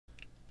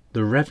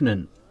the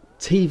Revenant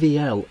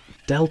TVL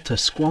Delta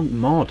Squonk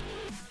Mod.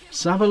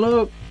 Let's have a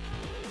look.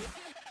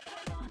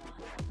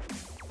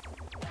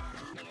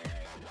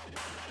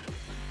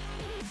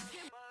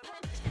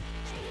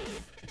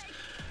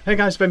 Hey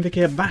guys, Vick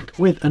here, back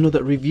with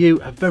another review,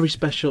 a very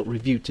special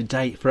review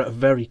today for a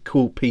very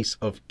cool piece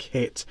of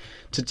kit.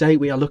 Today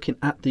we are looking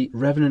at the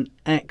Revenant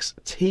X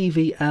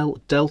TVL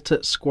Delta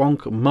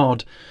Squonk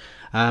Mod,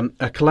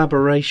 a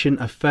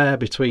collaboration affair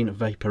between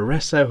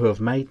Vaporesso, who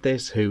have made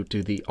this, who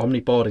do the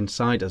Omniboard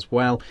inside as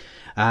well,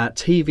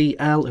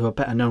 TVL, who are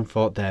better known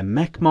for their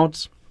mech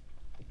mods,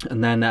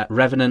 and then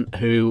Revenant,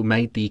 who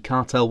made the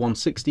Cartel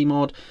 160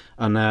 mod,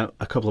 and a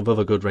couple of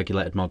other good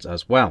regulated mods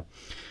as well.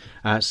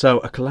 So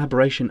a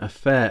collaboration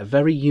affair,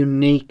 very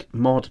unique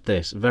mod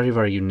this,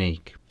 very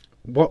unique.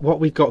 What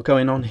we've got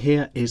going on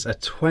here is a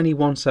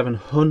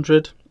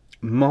 21700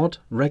 mod,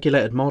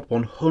 regulated mod,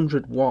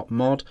 100 watt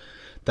mod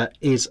that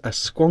is a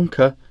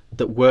squonker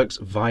that works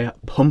via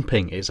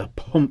pumping. It's a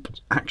pump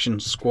action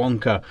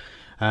squonker.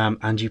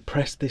 And you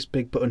press this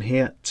big button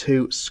here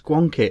to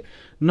squonk it.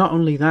 Not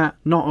only that,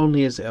 not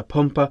only is it a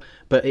pumper,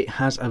 but it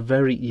has a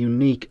very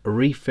unique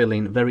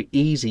refilling, very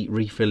easy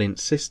refilling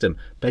system.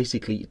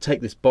 Basically, you take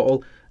this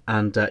bottle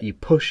and you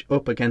push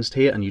up against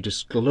here and you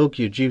just glug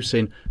your juice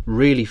in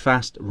really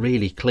fast,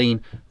 really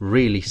clean,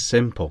 really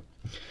simple.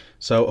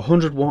 So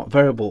 100 watt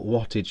variable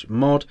wattage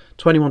mod,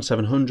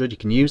 21700. You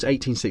can use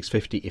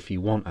 18650 if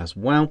you want as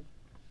well.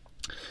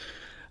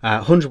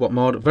 100 watt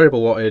mod,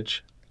 variable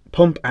wattage,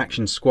 pump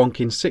action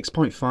squonking,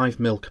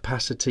 6.5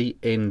 capacity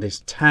in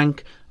this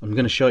tank. I'm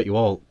going to show it you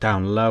all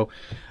down low.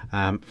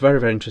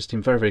 Very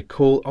interesting, very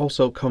cool.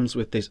 Also comes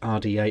with this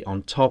RDA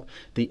on top.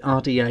 The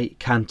RDA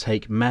can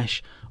take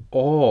mesh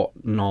or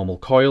normal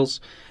coils,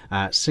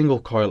 single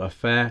coil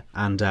affair,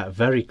 and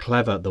very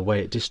clever the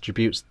way it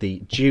distributes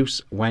the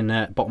juice when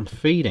bottom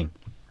feeding.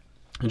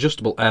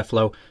 Adjustable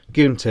airflow,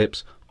 goon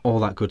tips, all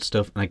that good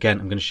stuff. And again,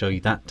 I'm going to show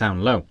you that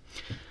down low.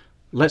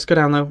 Let's go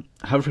down low,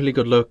 have a really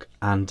good look,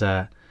 and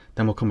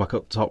then we'll come back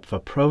up top for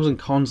pros and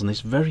cons on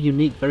this very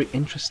unique, very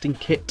interesting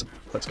kit.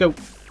 Let's go.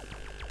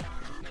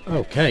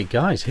 Okay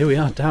guys, here we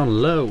are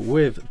down low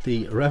with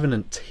the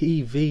Revenant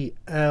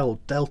TVL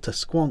Delta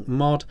Squonk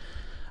Mod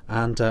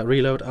and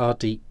Reload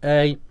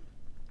RDA.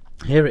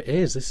 Here it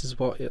is. This is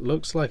what it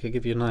looks like. I'll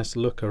give you a nice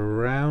look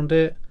around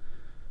it.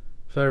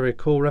 Very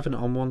cool.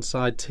 Revenant on one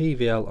side,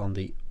 TVL on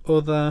the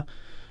other.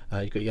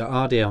 You've got your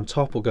RDA on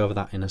top. We'll go over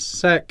that in a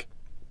sec.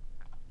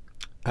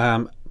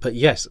 But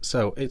yes,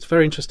 so it's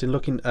very interesting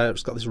looking.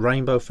 It's got this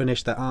rainbow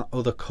finish. There are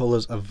other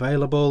colours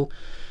available.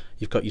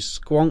 You've got your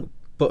squonk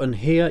button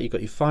here, you've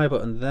got your fire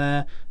button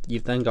there,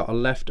 you've then got a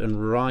left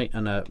and right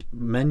and a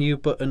menu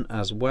button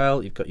as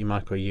well. You've got your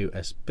micro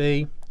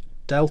USB,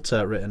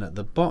 Delta written at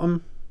the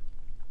bottom,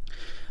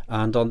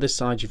 and on this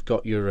side you've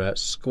got your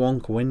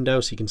squonk window,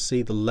 so you can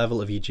see the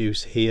level of your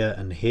juice here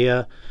and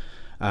here.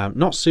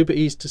 Not super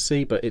easy to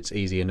see, but it's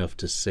easy enough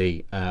to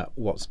see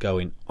what's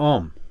going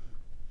on.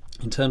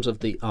 In terms of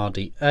the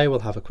RDA, we'll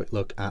have a quick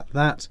look at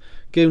that.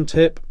 Goon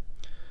tip,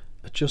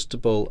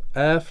 adjustable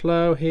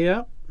airflow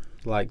here,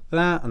 like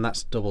that, and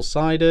that's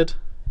double-sided.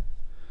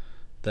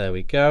 There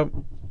we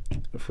go.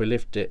 If we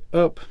lift it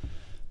up,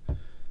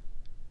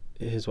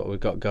 here's what we've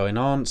got going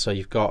on. So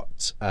you've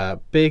got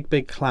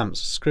big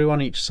clamps, screw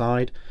on each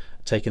side,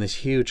 taking this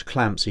huge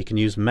clamp, so you can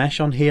use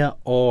mesh on here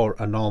or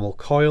a normal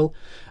coil.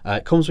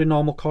 It comes with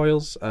normal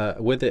coils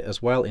with it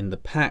as well in the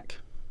pack.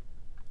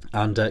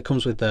 And it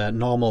comes with the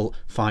normal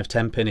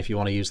 510 pin if you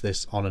want to use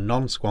this on a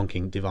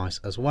non-squonking device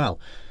as well.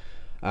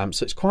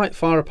 So it's quite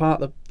far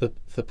apart,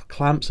 the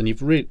clamps, and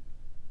you've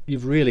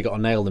really got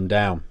to nail them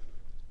down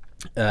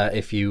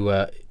if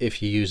you're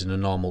using a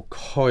normal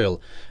coil.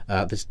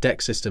 This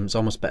deck system is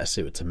almost better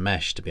suited to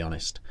mesh, to be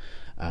honest.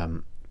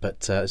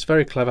 But it's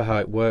very clever how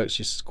it works.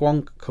 Your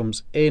squonk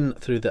comes in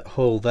through that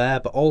hole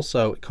there, but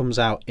also it comes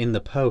out in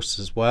the posts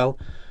as well.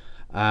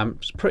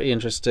 It's pretty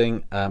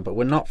interesting, but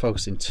we're not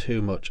focusing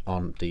too much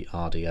on the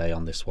RDA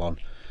on this one.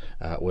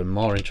 We're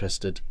more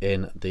interested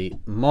in the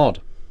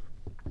mod.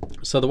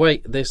 So the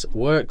way this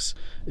works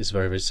is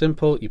very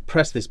simple. You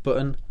press this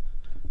button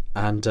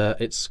and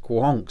it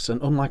squonks,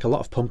 and unlike a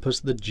lot of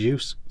pumpers, the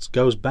juice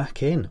goes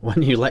back in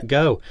when you let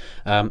go.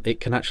 It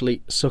can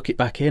actually suck it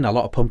back in. A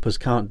lot of pumpers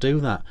can't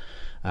do that.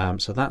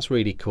 So that's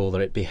really cool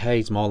that it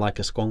behaves more like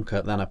a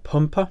squonker than a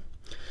pumper.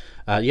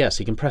 Yes,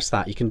 you can press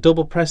that. You can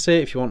double press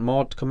it if you want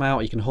more to come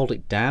out. You can hold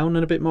it down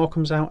and a bit more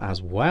comes out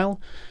as well.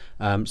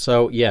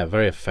 So yeah,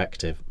 very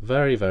effective,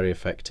 very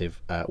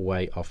effective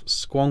way of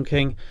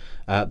squonking.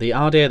 The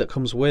RDA that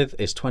comes with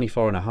is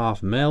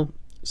 24.5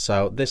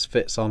 so this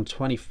fits on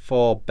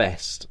 24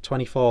 best.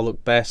 24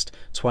 look best,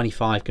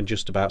 25 can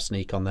just about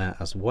sneak on there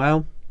as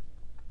well.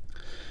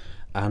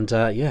 And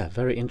yeah,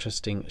 very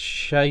interesting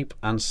shape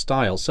and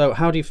style. So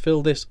how do you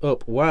fill this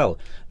up? Well,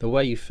 the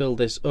way you fill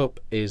this up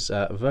is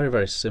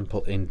very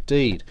simple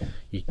indeed.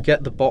 You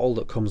get the bottle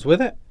that comes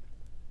with it,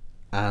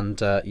 and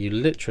you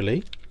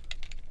literally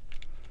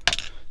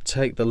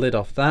take the lid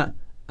off that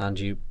and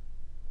you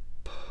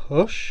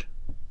push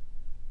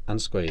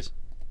and squeeze.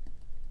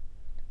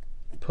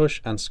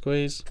 push and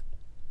squeeze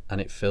and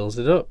it fills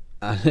it up,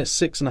 and it's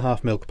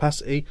 6.5 ml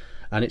capacity,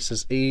 and it's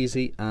as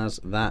easy as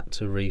that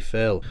to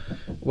refill.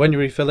 When you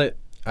refill it,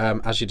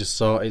 as you just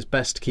saw, it's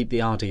best to keep the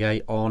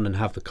RDA on and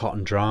have the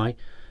cotton dry,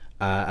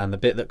 and the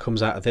bit that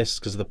comes out of this,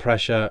 because of the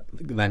pressure,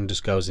 then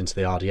just goes into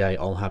the RDA.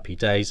 All happy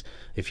days.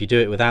 If you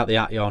do it without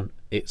the ation,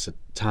 it's a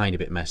tiny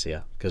bit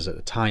messier, because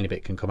a tiny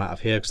bit can come out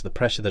of here because of the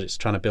pressure that it's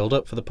trying to build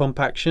up for the pump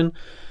action.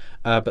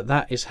 But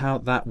that is how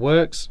that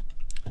works.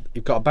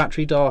 You've got a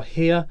battery door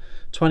here,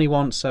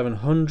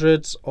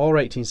 21-700s or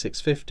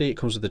 18-650. It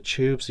comes with a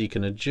tube so you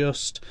can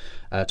adjust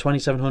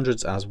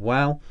 2700s as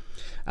well.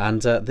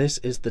 And this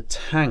is the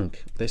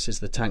tank. This is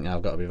the tank. Now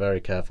I've got to be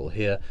very careful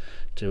here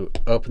to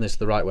open this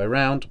the right way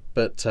around,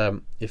 but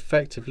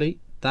effectively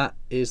that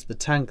is the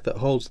tank that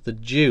holds the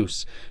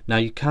juice. Now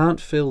you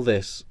can't fill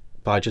this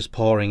by just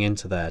pouring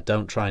into there.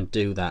 Don't try and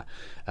do that.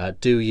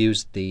 Do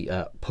use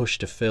the push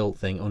to fill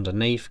thing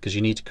underneath, because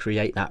you need to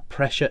create that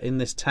pressure in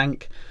this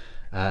tank,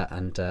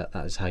 and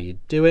that is how you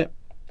do it.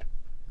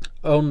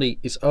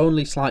 It's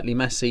only slightly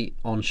messy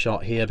on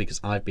shot here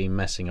because I've been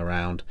messing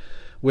around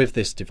with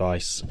this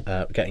device,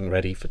 getting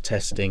ready for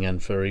testing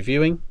and for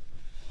reviewing,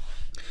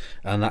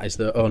 and that is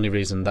the only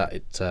reason that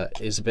it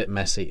is a bit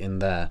messy in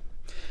there.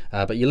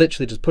 But you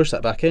literally just push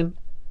that back in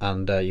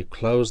and you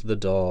close the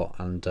door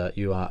and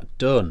you are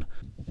done.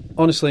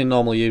 Honestly, in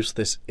normal use,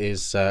 this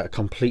is a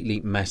completely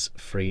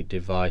mess-free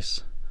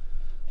device.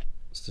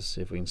 Let's just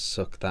see if we can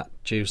suck that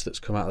juice that's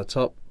come out of the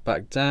top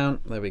back down.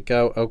 There we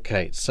go.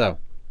 Okay, so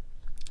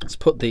let's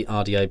put the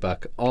RDA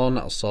back on.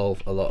 That'll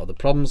solve a lot of the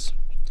problems.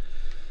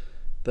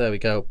 There we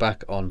go,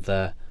 back on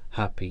there.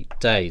 Happy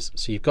days.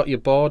 So you've got your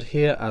board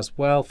here as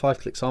well. 5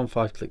 clicks on,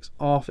 5 clicks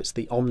off. It's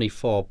the Omni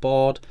 4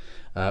 board.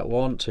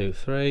 1, 2,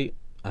 3,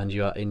 and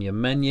you are in your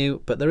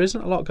menu. But there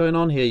isn't a lot going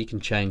on here. You can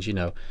change, you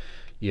know,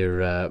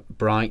 your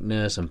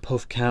brightness and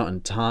puff count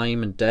and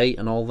time and date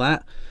and all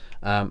that.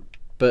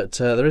 But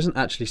there isn't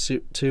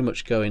actually too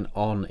much going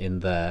on in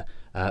there.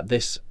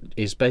 This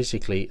is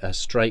basically a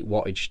straight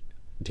wattage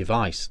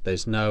device.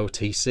 There's no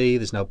TC,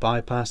 there's no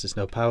bypass, there's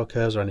no power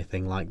curves or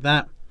anything like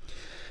that.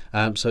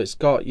 So it's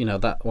got, you know,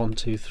 that 1,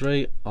 2,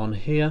 3 on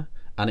here,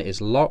 and it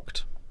is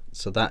locked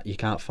so that you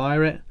can't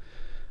fire it.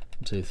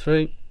 1, 2,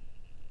 3,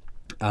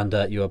 and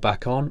you are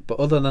back on. But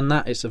other than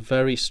that, it's a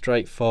very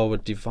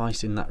straightforward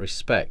device in that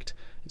respect.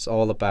 It's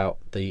all about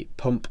the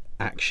pump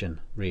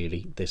action,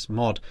 really, this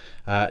mod.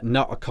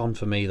 Not a con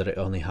for me that it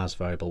only has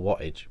variable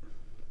wattage.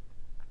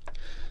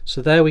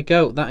 So there we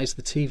go. That is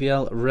the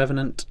TVL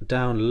Revenant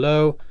down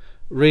low.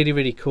 Really,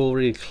 really cool,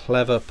 really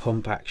clever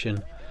pump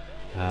action.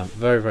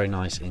 Very, very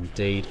nice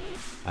indeed.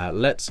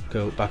 Let's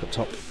go back up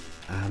top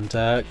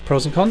and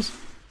pros and cons.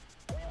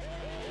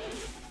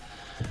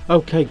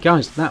 Okay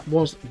guys, that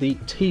was the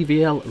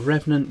TVL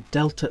Revenant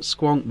Delta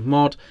Squonk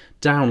Mod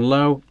down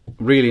low.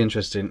 Really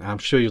interesting. I'm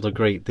sure you'll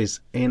agree,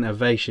 there's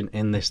innovation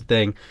in this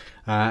thing,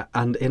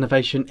 and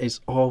innovation is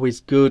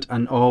always good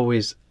and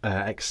always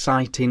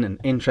exciting and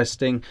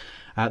interesting.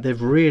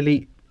 They've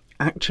really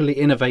actually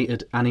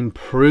innovated and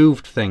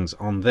improved things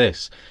on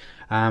this.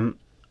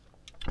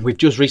 We've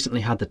just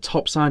recently had the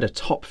top side, a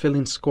top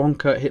filling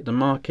squonker hit the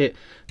market.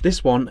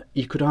 This one,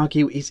 you could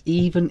argue, is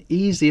even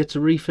easier to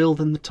refill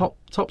than the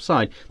top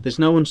side. There's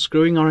no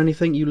unscrewing or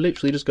anything. You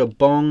literally just go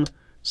bong,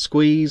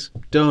 squeeze,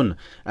 done.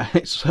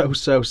 It's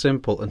so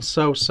simple and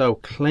so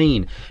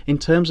clean. In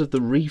terms of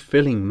the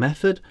refilling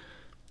method,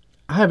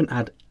 I haven't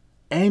had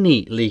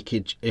any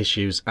leakage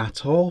issues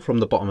at all from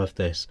the bottom of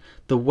this.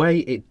 The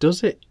way it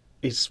does it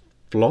is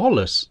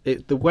flawless.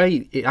 The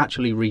way it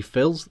actually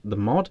refills the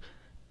mod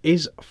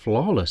is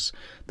flawless.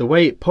 The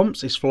way it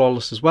pumps is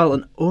flawless as well,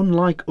 and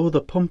unlike other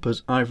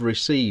pumpers I've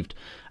received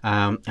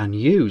and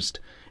used,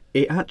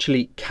 it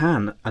actually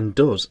can and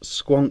does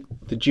squonk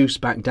the juice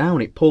back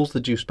down. It pulls the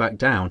juice back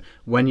down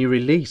when you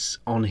release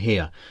on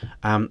here,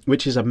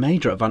 which is a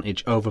major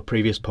advantage over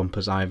previous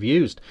pumpers I've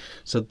used.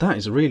 So that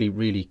is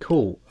really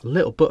cool. A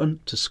little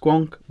button to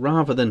squonk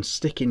rather than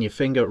sticking your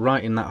finger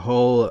right in that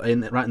hole,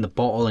 right in the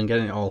bottle and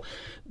getting it all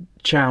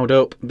chowed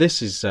up.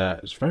 This is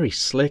it's very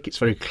slick, it's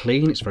very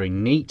clean, it's very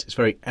neat, it's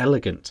very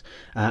elegant,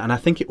 and I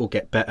think it will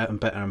get better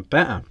and better and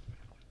better.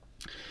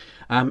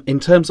 In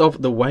terms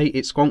of the way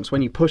it squonks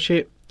when you push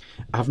it,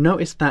 I've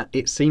noticed that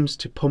it seems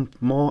to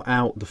pump more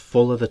out the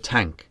fuller the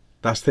tank.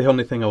 That's the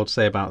only thing I would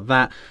say about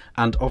that.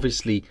 And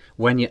obviously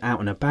when you're out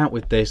and about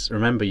with this,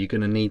 remember you're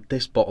going to need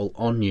this bottle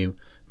on you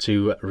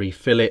to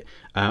refill it,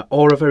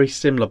 or a very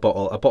similar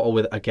bottle, a bottle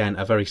with, again,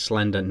 a very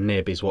slender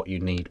nib is what you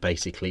need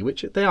basically,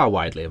 which they are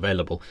widely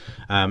available.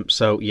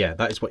 So yeah,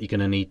 that is what you're going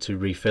to need to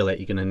refill it.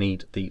 You're going to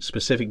need the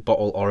specific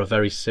bottle or a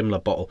very similar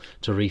bottle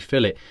to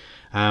refill it.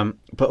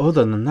 But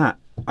other than that,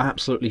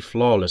 absolutely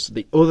flawless.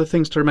 The other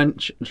things to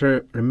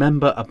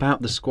remember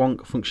about the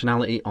squonk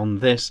functionality on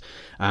this,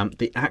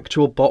 the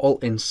actual bottle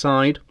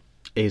inside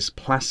is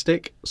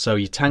plastic, so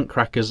your tank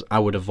crackers I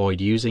would avoid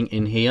using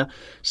in here.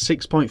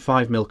 6.5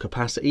 ml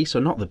capacity,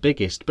 so not the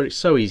biggest, but it's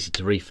so easy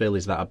to refill.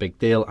 Is that a big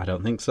deal? I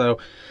don't think so.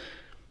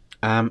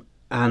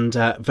 and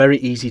very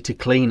easy to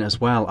clean as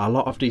well. A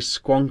lot of these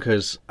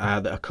squonkers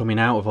that are coming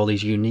out of all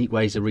these unique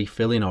ways of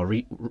refilling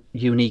or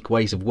unique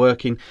ways of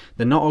working,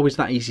 they're not always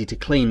that easy to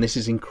clean. This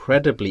is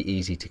incredibly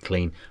easy to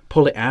clean.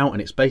 Pull it out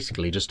and it's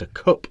basically just a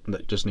cup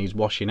that just needs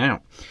washing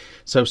out.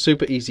 So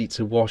super easy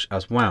to wash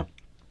as well.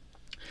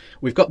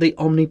 We've got the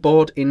Omni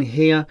board in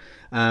here,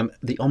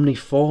 the Omni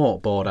 4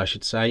 board I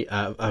should say,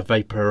 a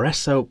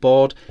Vaporesso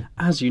board.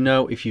 As you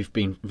know, if you've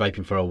been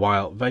vaping for a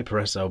while,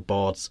 Vaporesso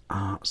boards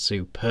are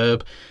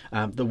superb.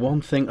 The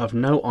one thing of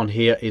note on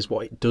here is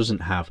what it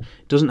doesn't have.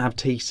 It doesn't have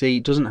TC,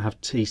 it doesn't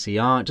have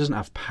TCR, it doesn't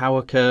have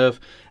power curve,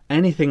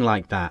 anything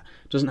like that.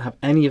 It doesn't have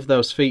any of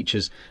those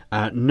features.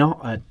 Not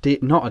a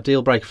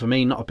deal breaker for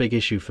me, not a big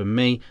issue for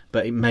me,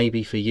 but it may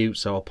be for you,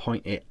 so I'll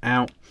point it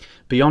out.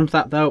 Beyond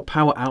that though,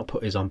 power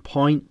output is on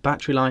point,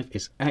 battery life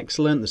is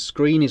excellent, the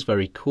screen is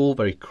very cool,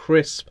 very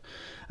crisp,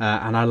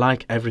 and I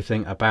like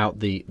everything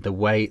about the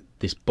way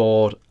this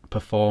board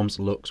performs,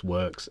 looks,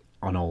 works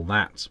on all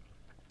that.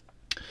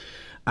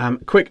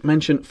 Quick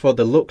mention for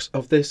the looks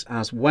of this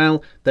as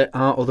well, there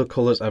are other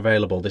colours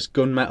available. This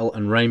gunmetal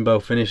and rainbow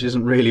finish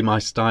isn't really my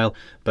style,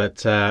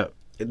 but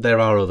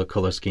there are other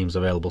colour schemes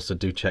available, so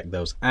do check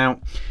those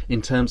out.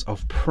 In terms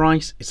of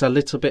price, it's a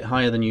little bit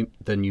higher than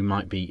you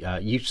might be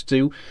used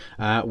to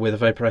with a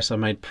Vaporesso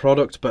made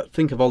product, but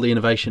think of all the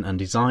innovation and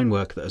design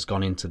work that has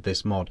gone into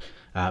this mod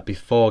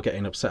before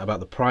getting upset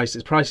about the price.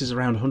 Its price is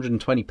around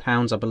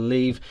 £120 I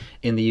believe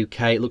in the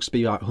UK. It looks to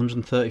be about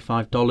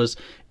 $135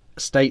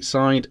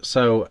 stateside,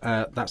 so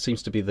that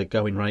seems to be the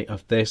going rate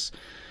of this.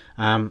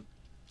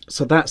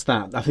 So that's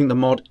that. I think the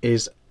mod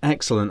is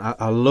excellent.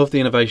 I love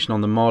the innovation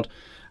on the mod.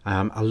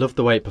 I love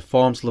the way it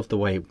performs, love the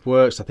way it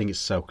works. I think it's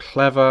so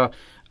clever.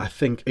 I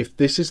think if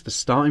this is the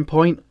starting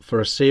point for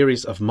a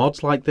series of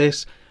mods like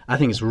this, I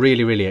think it's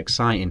really, really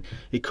exciting.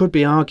 It could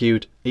be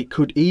argued, it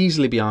could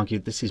easily be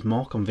argued this is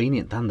more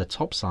convenient than the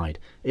top side.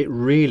 It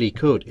really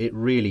could, it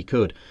really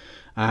could.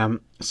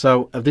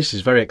 So this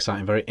is very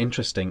exciting, very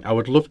interesting. I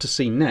would love to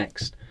see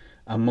next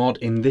a mod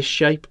in this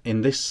shape,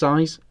 in this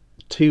size,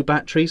 2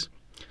 batteries.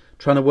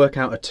 Trying to work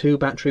out a 2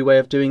 battery way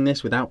of doing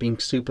this without being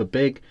super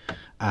big,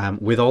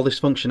 with all this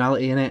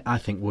functionality in it, I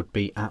think would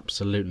be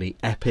absolutely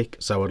epic.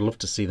 So I'd love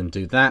to see them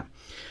do that.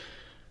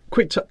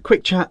 Quick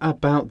chat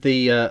about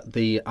the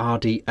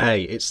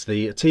RDA. It's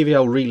the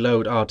TVL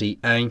Reload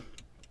RDA.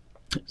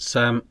 It's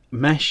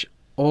mesh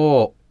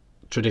or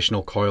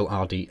traditional coil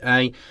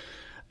RDA.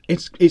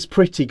 It's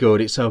pretty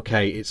good. It's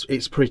okay.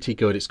 It's pretty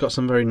good. It's got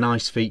some very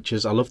nice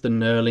features. I love the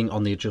knurling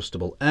on the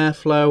adjustable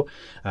airflow.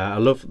 I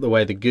love the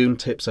way the goon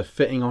tips are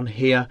fitting on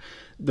here.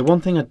 The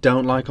one thing I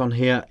don't like on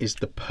here is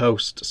the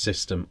post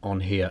system on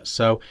here.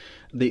 So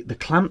the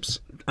clamps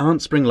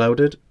aren't spring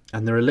loaded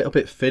and they're a little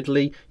bit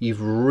fiddly.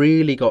 You've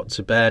really got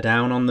to bear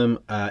down on them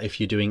if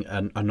you're doing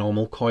a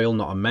normal coil,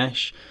 not a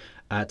mesh,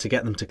 to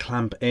get them to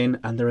clamp in,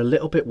 and they're a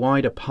little bit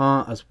wide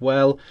apart as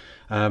well.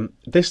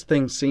 This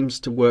thing seems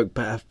to work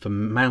better for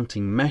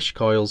mounting mesh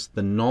coils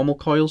than normal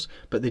coils,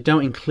 but they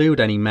don't include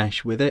any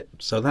mesh with it,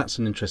 so that's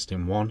an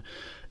interesting one.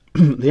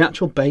 The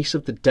actual base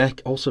of the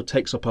deck also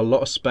takes up a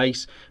lot of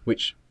space,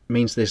 which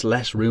means there's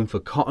less room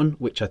for cotton,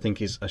 which I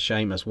think is a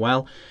shame as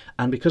well.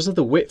 And because of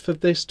the width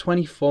of this,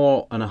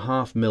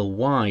 24.5mm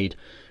wide,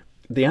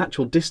 the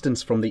actual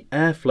distance from the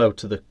airflow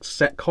to the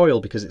set coil,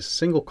 because it's a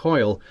single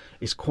coil,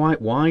 is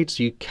quite wide,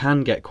 so you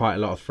can get quite a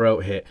lot of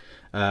throat hit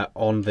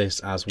on this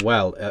as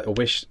well. I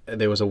wish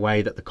there was a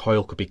way that the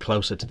coil could be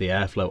closer to the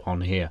airflow on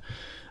here.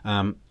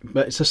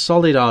 But it's a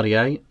solid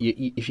RDA.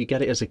 If you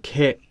get it as a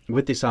kit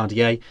with this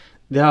RDA,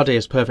 the RDA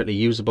is perfectly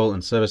usable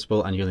and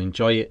serviceable and you'll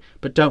enjoy it.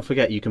 But don't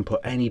forget, you can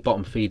put any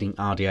bottom feeding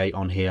RDA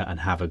on here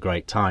and have a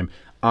great time.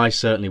 I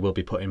certainly will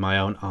be putting my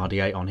own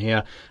RDA on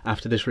here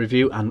after this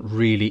review and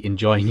really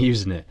enjoying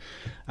using it.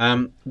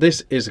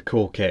 This is a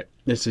cool kit.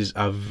 This is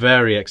a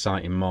very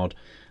exciting mod.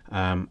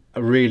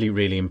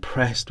 Really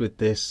impressed with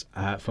this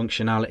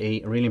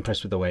functionality. Really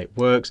impressed with the way it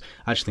works.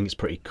 I actually think it's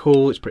pretty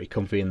cool. It's pretty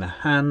comfy in the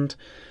hand.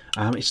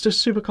 It's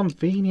just super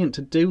convenient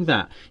to do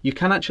that. You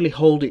can actually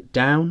hold it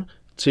down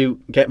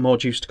to get more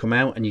juice to come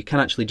out, and you can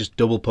actually just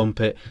double pump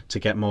it to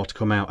get more to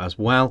come out as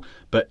well,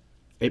 but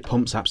it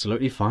pumps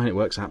absolutely fine. It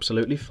works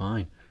absolutely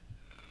fine.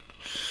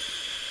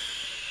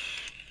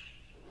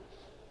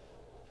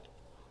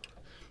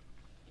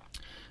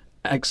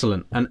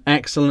 Excellent. An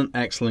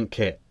excellent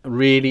kit.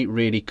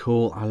 Really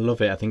cool. I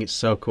love it. I think it's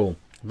so cool.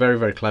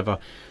 Very clever.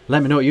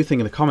 Let me know what you think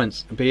in the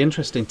comments. It'd be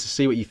interesting to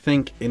see what you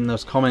think in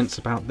those comments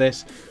about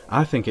this.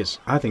 I think it's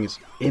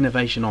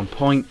innovation on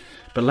point,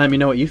 but let me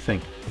know what you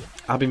think.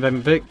 I've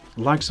been Vick.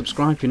 Like,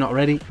 subscribe if you're not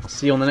already. I'll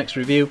see you on the next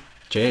review.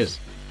 Cheers.